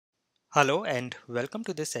Hello and welcome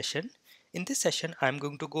to this session. In this session, I'm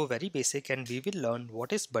going to go very basic and we will learn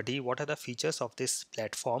what is Buddy, what are the features of this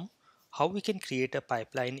platform, how we can create a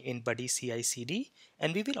pipeline in Buddy CI/CD,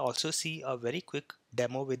 and we will also see a very quick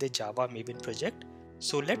demo with the Java Maven project.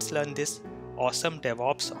 So let's learn this awesome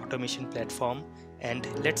DevOps automation platform and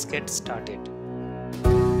let's get started.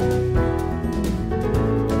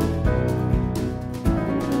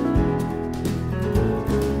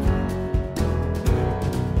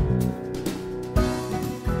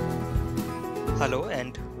 Hello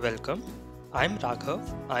and welcome. I'm Raghav.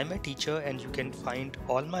 I'm a teacher and you can find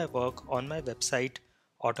all my work on my website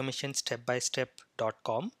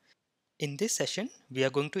automationstepbystep.com. In this session, we are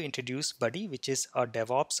going to introduce Buddy, which is a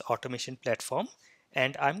DevOps automation platform,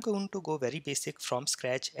 and I'm going to go very basic from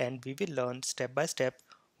scratch and we will learn step by step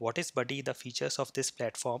what is Buddy, the features of this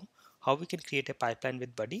platform, how we can create a pipeline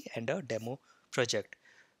with Buddy and a demo project.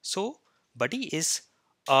 So Buddy is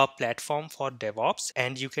a platform for DevOps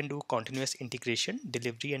and you can do continuous integration,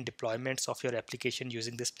 delivery and deployments of your application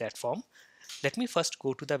using this platform. Let me first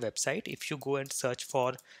go to the website. If you go and search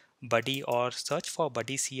for Buddy or search for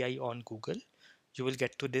Buddy CI on Google, you will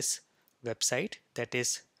get to this website, that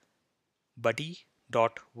is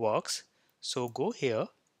buddy.works. So go here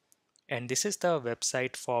and this is the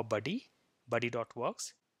website for Buddy,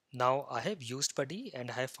 buddy.works. Now I have used Buddy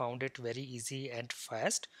and I have found it very easy and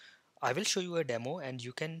fast. I will show you a demo and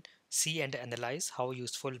you can see and analyze how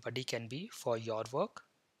useful Buddy can be for your work.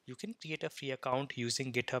 You can create a free account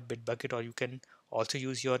using GitHub, BitBucket, or you can also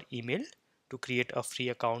use your email to create a free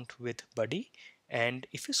account with Buddy. And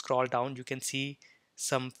if you scroll down, you can see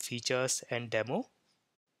some features and demo.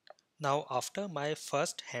 Now, after my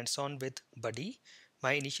first hands-on with Buddy,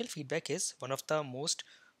 my initial feedback is one of the most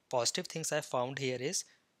positive things I found here is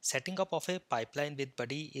setting up of a pipeline with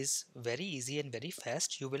Buddy is very easy and very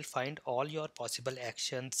fast. You will find all your possible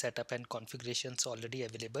actions, setup and configurations already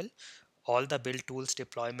available. All the build tools,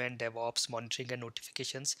 deployment, DevOps, monitoring and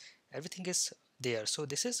notifications, everything is there. So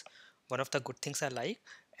this is one of the good things I like.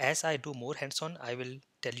 As I do more hands-on, I will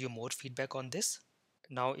tell you more feedback on this.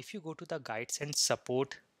 Now, if you go to the guides and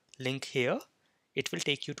support link here, it will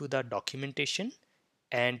take you to the documentation,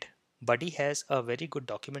 and Buddy has a very good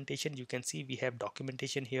documentation. You can see we have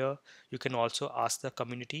documentation here. You can also ask the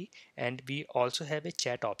community and we also have a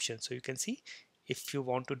chat option. So you can see if you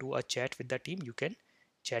want to do a chat with the team, you can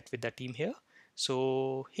chat with the team here.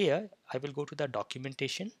 So here I will go to the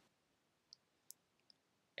documentation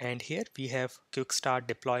and here we have quick start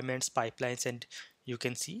deployments, pipelines, and you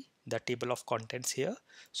can see the table of contents here.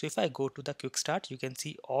 So if I go to the quick start, you can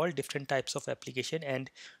see all different types of application and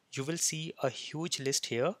you will see a huge list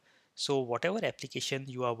here. So whatever application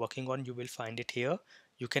you are working on, you will find it here.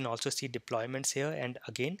 You can also see deployments here, and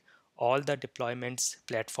again all the deployments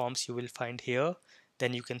platforms you will find here.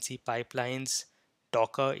 Then you can see pipelines,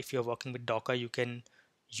 Docker. If you're working with Docker, you can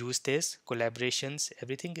use this. Collaborations,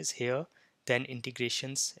 everything is here. Then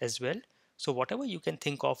integrations as well. So whatever you can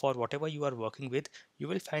think of or whatever you are working with, you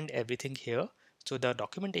will find everything here. So the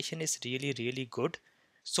documentation is really good.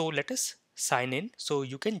 So let us sign in. So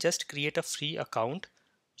you can just create a free account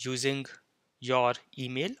using your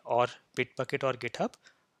email or BitBucket or GitHub.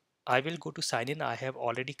 I will go to sign in. I have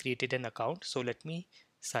already created an account. So let me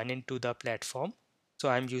sign in to the platform. So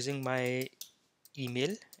I'm using my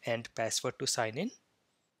email and password to sign in.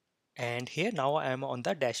 And here now I am on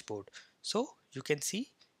the dashboard. So you can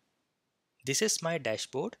see this is my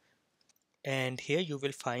dashboard, and here you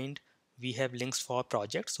will find we have links for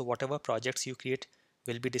projects. So whatever projects you create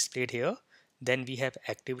will be displayed here. Then we have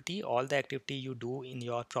activity. All the activity you do in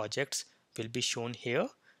your projects will be shown here.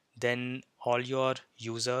 Then all your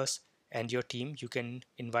users and your team, you can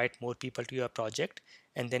invite more people to your project.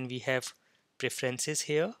 And then we have preferences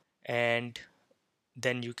here, and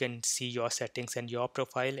then you can see your settings and your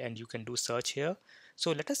profile, and you can do search here.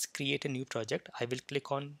 So let us create a new project. I will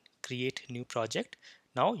click on create new project.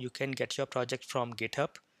 Now you can get your project from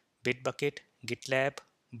GitHub, BitBucket, GitLab,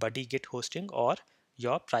 Buddy Git hosting, or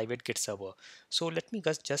your private Git server. So let me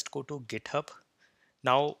just go to GitHub.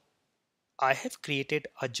 Now I have created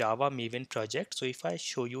a Java Maven project. So if I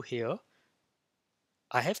show you here,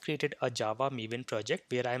 I have created a Java Maven project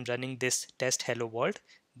where I am running this test hello world,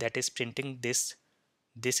 that is printing this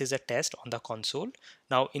is a test on the console.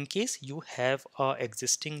 Now in case you have a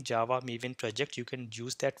existing Java Maven project, you can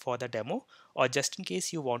use that for the demo, or just in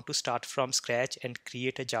case you want to start from scratch and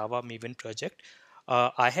create a Java Maven project,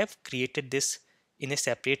 I have created this in a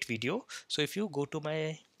separate video. So if you go to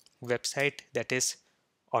my website, that is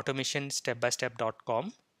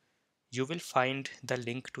automationstepbystep.com, you will find the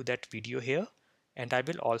link to that video here, and I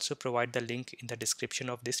will also provide the link in the description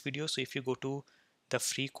of this video. So if you go to the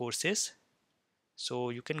free courses. So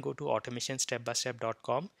you can go to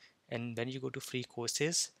automationstepbystep.com, and when you go to free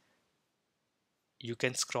courses, you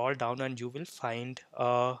can scroll down and you will find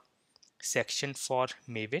a section for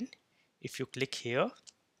Maven. If you click here,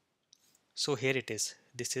 so here it is.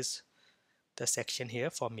 This is the section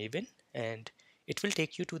here for Maven, and it will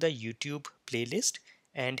take you to the YouTube playlist.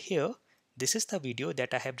 And here, this is the video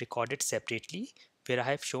that I have recorded separately, where I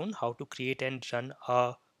have shown how to create and run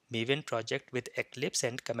a Maven project with Eclipse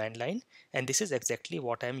and command line, and this is exactly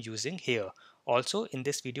what I am using here. Also in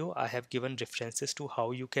this video, I have given references to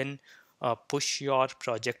how you can push your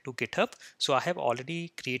project to GitHub. So I have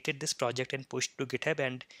already created this project and pushed to GitHub,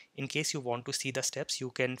 and in case you want to see the steps,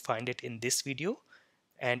 you can find it in this video.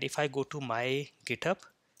 And if I go to my GitHub,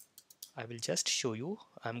 I will just show you.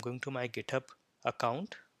 I'm going to my GitHub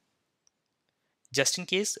account. Just in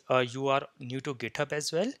case you are new to GitHub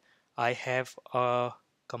as well, I have a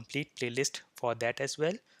complete playlist for that as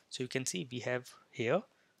well. So you can see we have here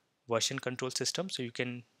version control system. So you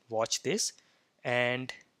can watch this,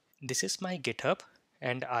 and this is my GitHub,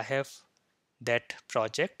 and I have that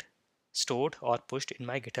project stored or pushed in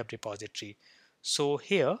my GitHub repository. So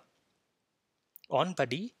here on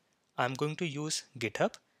Buddy, I'm going to use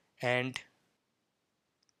GitHub, and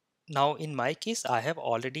now in my case, I have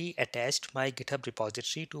already attached my GitHub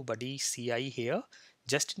repository to Buddy CI here.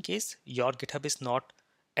 Just in case your GitHub is not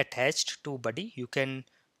attached to Buddy, you can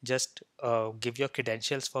just give your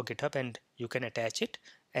credentials for GitHub and you can attach it,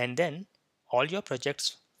 and then all your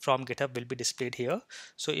projects from GitHub will be displayed here.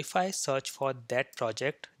 So if I search for that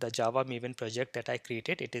project, the Java Maven project that I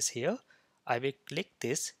created, it is here. I will click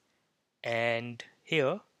this, and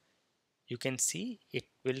here you can see it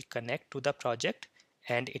will connect to the project,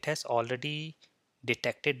 and it has already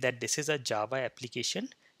detected that this is a Java application,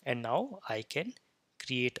 and now I can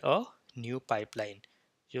create a new pipeline.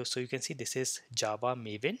 So you can see this is Java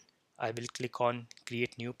Maven. I will click on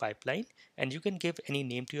create new pipeline, and you can give any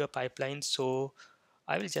name to your pipeline. So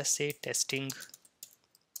I will just say testing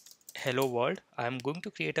hello world. I'm going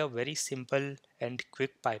to create a very simple and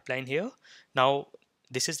quick pipeline here. Now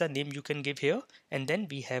this is the name you can give here, and then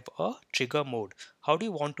we have a trigger mode. How do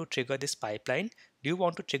you want to trigger this pipeline? Do you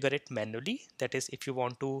want to trigger it manually? That is, if you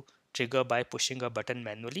want to trigger by pushing a button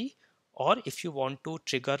manually, or if you want to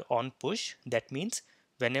trigger on push, that means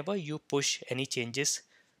whenever you push any changes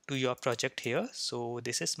to your project here. So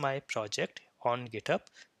this is my project on GitHub,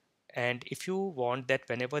 and if you want that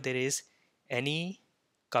whenever there is any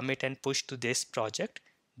commit and push to this project,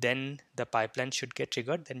 then the pipeline should get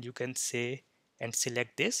triggered, then you can say and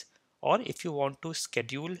select this. Or if you want to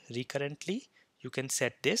schedule recurrently, you can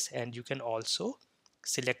set this, and you can also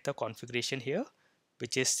select the configuration here,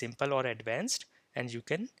 which is simple or advanced, and you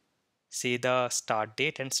can say the start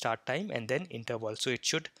date and start time and then interval. So it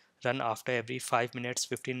should run after every 5 minutes,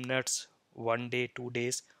 15 minutes, 1 day, 2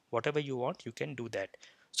 days, whatever you want, you can do that.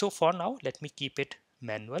 So for now, let me keep it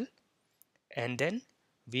manual, and then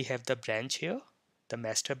we have the branch here, the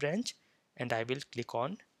master branch, and I will click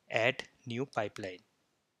on add new pipeline,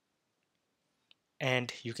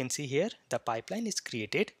 and you can see here the pipeline is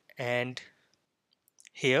created, and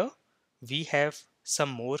here we have some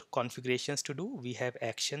more configurations to do. We have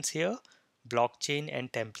actions here, blockchain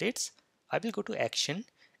and templates. I will go to action,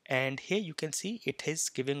 and here you can see it is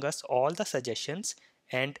giving us all the suggestions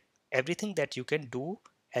and everything that you can do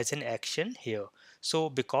as an action here. So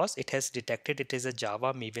because it has detected it is a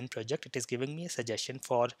Java Maven project, it is giving me a suggestion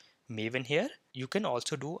for Maven here. You can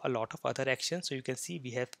also do a lot of other actions. So you can see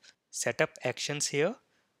we have setup actions here,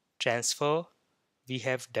 transfer, we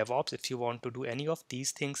have DevOps. If you want to do any of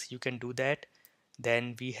these things, you can do that.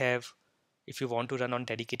 Then we have, if you want to run on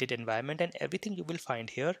dedicated environment, and everything you will find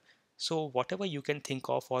here. So whatever you can think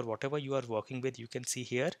of or whatever you are working with, you can see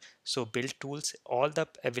here. So build tools, all the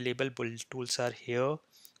available build tools are here.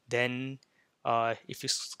 Then if you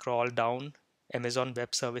scroll down, Amazon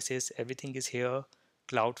Web Services, everything is here.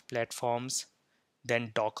 Cloud platforms,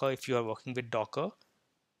 then Docker. If you are working with Docker,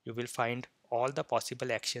 you will find all the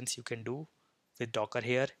possible actions you can do with Docker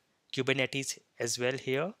here. Kubernetes as well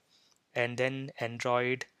here, and then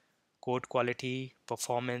Android, code quality,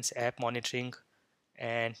 performance, app monitoring,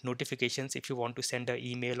 and notifications. If you want to send an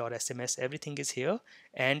email or SMS, everything is here.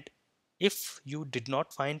 And if you did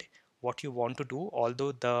not find what you want to do,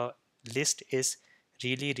 although the list is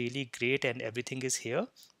really great and everything is here,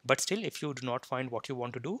 but still if you do not find what you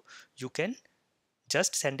want to do, you can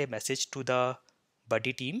just send a message to the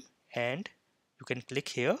buddy team, and you can click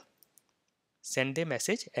here, send a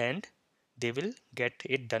message, and they will get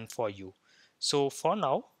it done for you. So for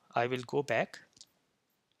now, I will go back,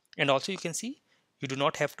 and also you can see you do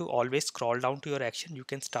not have to always scroll down to your action. You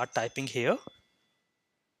can start typing here,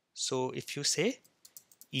 So if you say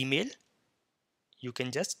email, you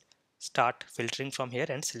can just start filtering from here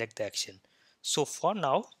and select the action. So for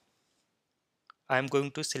now, I'm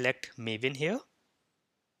going to select Maven here,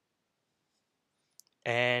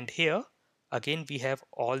 and here again we have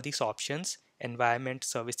all these options: environment,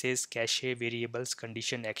 services, cache, variables,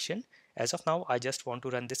 condition, action. As of now, I just want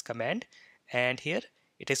to run this command, and here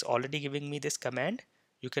it is already giving me this command.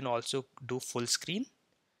 You can also do full screen.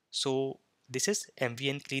 So this is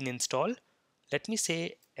mvn clean install. Let me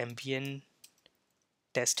say mvn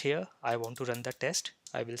test here. I want to run the test.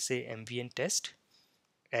 I will say mvn test,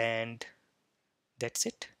 and that's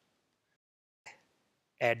it.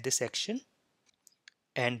 Add this action,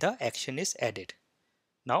 and the action is added.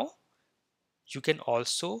 Now you can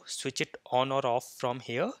also switch it on or off from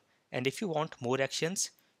here, and if you want more actions,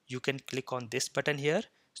 you can click on this button here.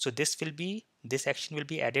 So this action will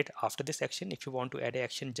be added after this action. If you want to add an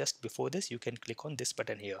action just before this, you can click on this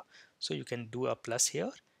button here. So you can do a plus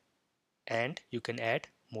here, and you can add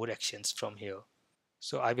more actions from here.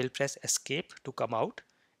 So I will press escape to come out,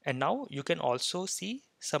 and now you can also see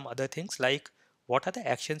some other things like what are the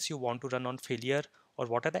actions you want to run on failure, or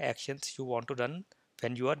what are the actions you want to run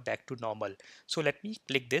when you are back to normal. So let me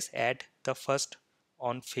click this, add the first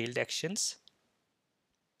on failed actions,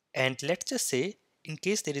 and let's just say in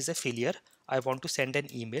case there is a failure, I want to send an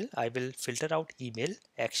email. I will filter out email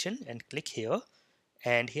action and click here,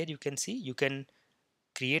 and here you can see you can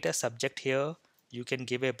create a subject here. You can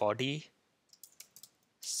give a body,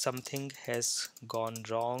 something has gone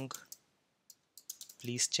wrong,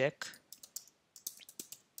 please check.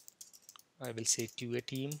 I will say QA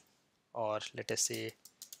team, or let us say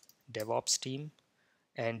DevOps team,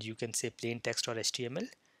 and you can say plain text or HTML,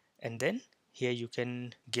 and then here you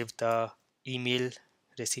can give the email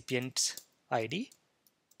recipient's ID,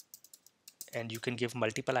 and you can give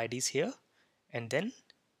multiple IDs here, and then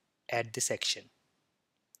add this action.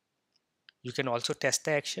 You can also test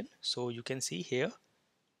the action. So you can see here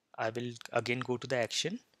I will again go to the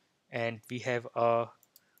action, and we have a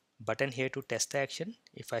button here to test the action.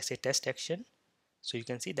 If I say test action, so you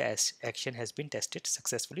can see the action has been tested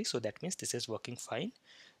successfully. So that means this is working fine.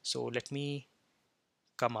 So let me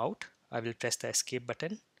come out. I will press the escape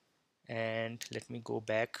button, and let me go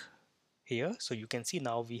back here. So you can see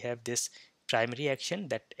now we have this primary action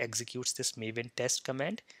that executes this Maven test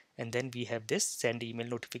command, and then we have this send email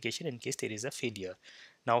notification in case there is a failure.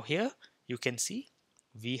 Now here you can see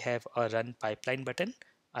we have a run pipeline button.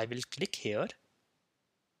 I will click here,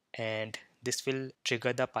 and this will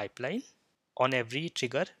trigger the pipeline. On every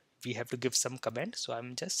trigger we have to give some command. So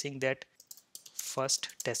I'm just saying that first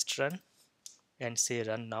test run, and say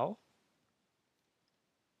run now,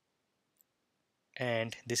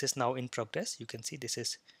 and this is now in progress. You can see this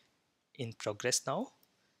is in progress now,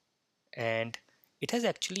 and it has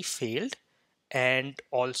actually failed. And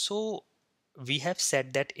also we have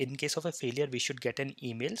said that in case of a failure we should get an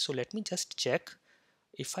email. So let me just check.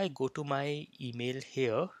 If I go to my email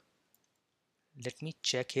here, let me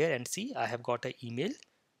check here and see I have got an email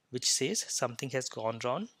which says something has gone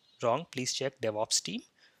wrong, please check DevOps team.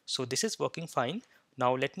 So this is working fine.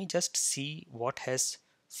 Now let me just see what has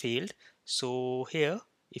failed. So here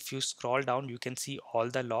if you scroll down, you can see all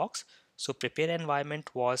the logs. So prepare environment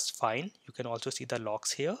was fine. You can also see the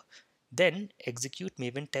logs here. Then execute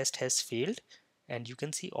Maven test has failed, and you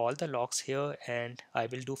can see all the logs here, and I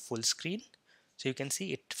will do full screen. So you can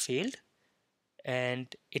see it failed,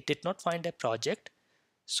 and it did not find a project.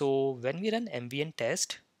 So when we run ambient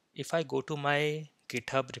test, if I go to my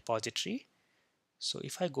GitHub repository, so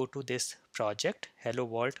if I go to this project hello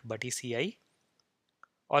world buddy ci,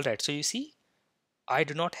 all right, so you see I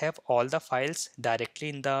do not have all the files directly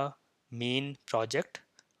in the main project.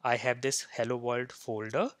 I have this hello world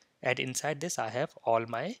folder, and inside this I have all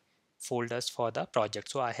my folders for the project.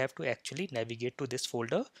 So I have to actually navigate to this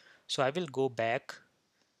folder. So I will go back,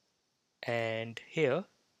 and here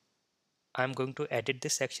I'm going to edit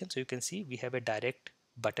this section. So you can see we have a direct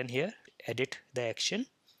button here, edit the action.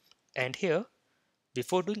 And here,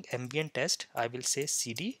 before doing ambient test, I will say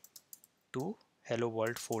cd to hello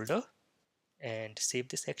world folder and save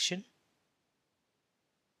this action.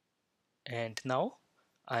 And now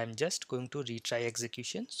I'm just going to retry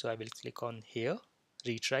execution. So I will click on here,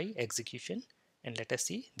 retry execution, and let us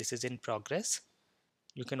see this is in progress.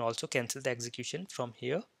 You can also cancel the execution from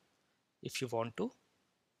here if you want to.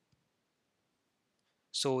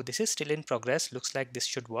 So this is still in progress. Looks like this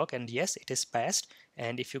should work, and yes, it is passed.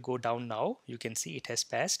 And if you go down now, you can see it has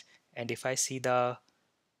passed. And if I see the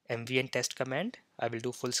mvn test command, I will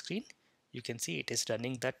do full screen. You can see it is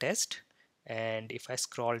running the test. And if I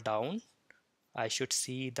scroll down, I should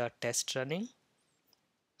see the test running.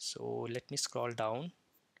 So let me scroll down,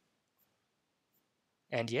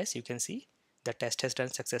 and yes, you can see the test has done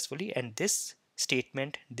successfully, and this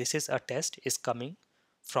statement, this is a test, is coming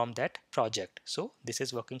from that project. So this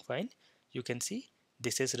is working fine. You can see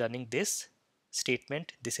this is running this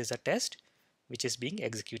statement, this is a test which is being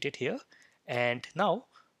executed here. And now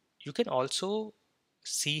you can also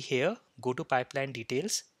see here, go to pipeline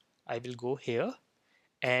details. I will go here,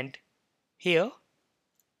 and here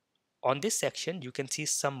on this section you can see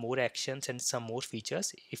some more actions and some more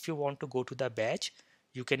features. If you want to go to the batch,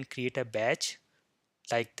 you can create a batch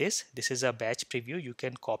like this. This is a batch preview. You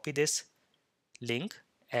can copy this link,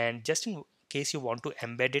 and just in case you want to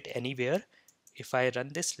embed it anywhere, if I run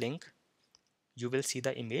this link, you will see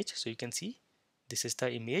the image. So you can see this is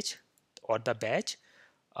the image or the batch.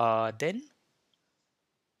 Then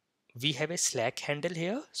we have a Slack handle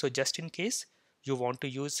here. So just in case you want to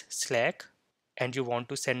use Slack and you want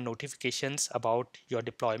to send notifications about your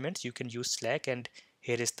deployments, you can use Slack, and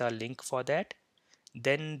here is the link for that.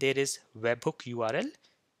 Then there is webhook URL.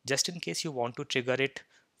 Just in case you want to trigger it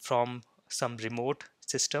from some remote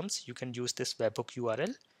systems, you can use this webhook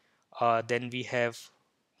URL. Then we have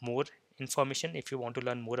more information. If you want to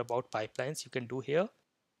learn more about pipelines, you can do here.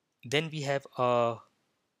 Then we have a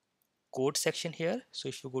code section here. So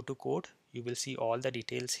if you go to code, you will see all the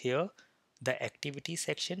details here. The activity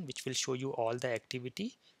section, which will show you all the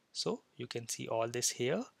activity. So you can see all this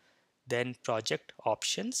here. Then project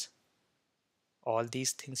options, all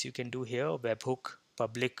these things you can do here. Webhook,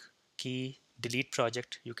 public key, delete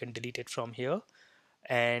project, you can delete it from here.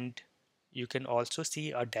 And you can also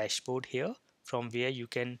see a dashboard here from where you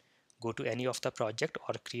can go to any of the project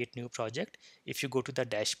or create new project. If you go to the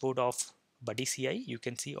dashboard of Buddy CI, you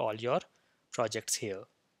can see all your projects here.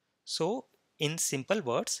 So in simple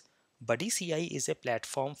words, Buddy CI is a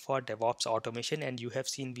platform for DevOps automation, and you have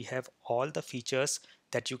seen we have all the features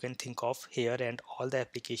that you can think of here, and all the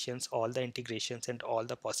applications, all the integrations, and all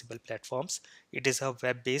the possible platforms. It is a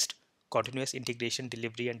web-based continuous integration,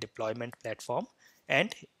 delivery, and deployment platform,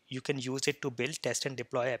 and you can use it to build, test, and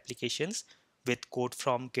deploy applications with code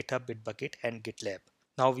from GitHub, BitBucket, and GitLab.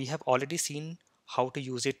 Now we have already seen how to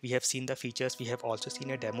use it. We have seen the features. We have also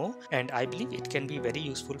seen a demo, and I believe it can be very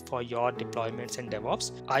useful for your deployments and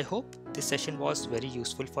DevOps. I hope this session was very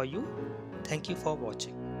useful for you. Thank you for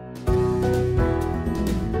watching.